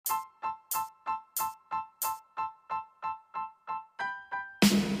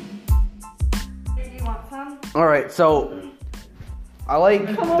All right, so I like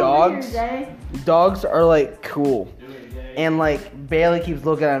dogs. Dogs are like cool, and like Bailey keeps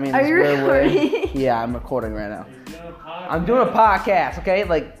looking at me. And Are you recording? Yeah, I'm recording right now. I'm doing a podcast, okay?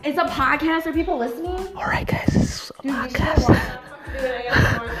 Like it's a podcast. Are people listening? All right, guys, this is a podcast.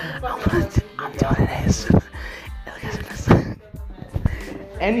 I'm doing this.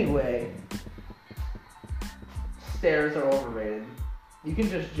 Anyway, stairs are overrated. You can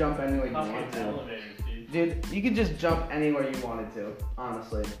just jump anywhere you want to. Dude, you can just jump anywhere you wanted to,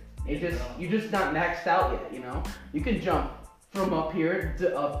 honestly. You're just not maxed out yet, you know? You can jump from up here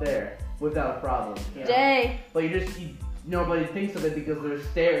to up there without a problem. You know? Jay. But nobody thinks of it because there's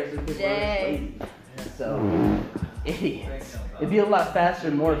stairs and people are just lazy. So, idiots. It'd be a lot faster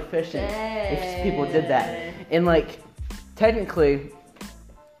and more efficient if people did that. And like, technically,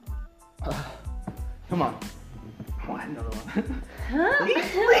 come on. I want another one. Huh? Okay.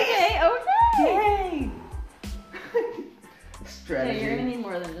 Yay! Strategy. Okay, you're gonna need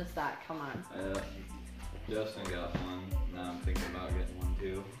more than just that. Come on. Justin got one. Now I'm thinking about getting one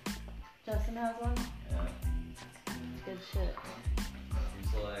too. Justin has one? Yeah. Good shit.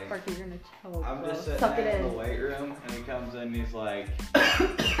 He's like, Parker, you're gonna choke. I'm just bro. sitting Suck there it in the in. weight room and he comes in and he's like,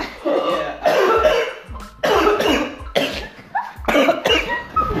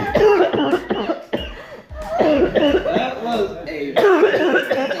 that was a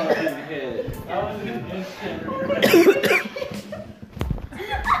fucking hit. That was an instant.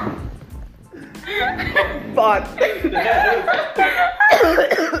 Fuck. If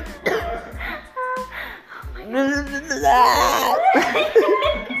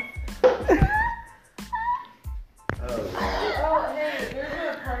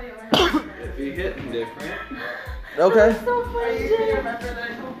you hitting different. Okay. So funny, Jay.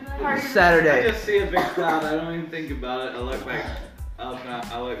 I Saturday. just see a big cloud. I don't even think about it. I look back up and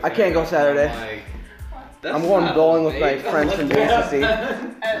I look. I can't go Saturday. I'm going bowling with my friends from JCC.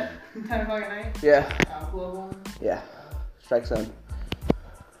 At 10 o'clock at night? Yeah. Global? Yeah. Strike zone.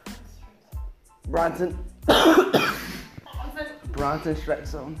 Bronson. Bronson strike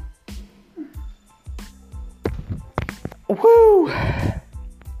zone. Woo!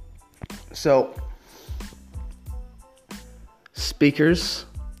 So, speakers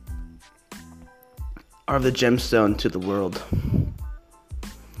are the gemstone to the world.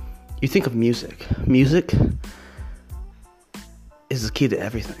 You think of music. Music is the key to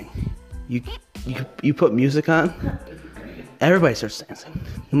everything. You put music on, everybody starts dancing,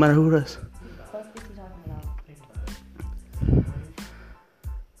 no matter who it is. What is he talking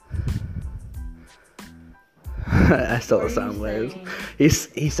about? I saw the sound waves.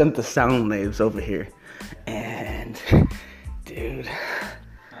 He sent the sound waves over here, and dude,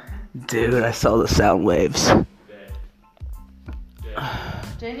 I saw the sound waves.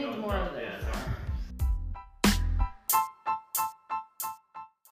 Jay needs more of this.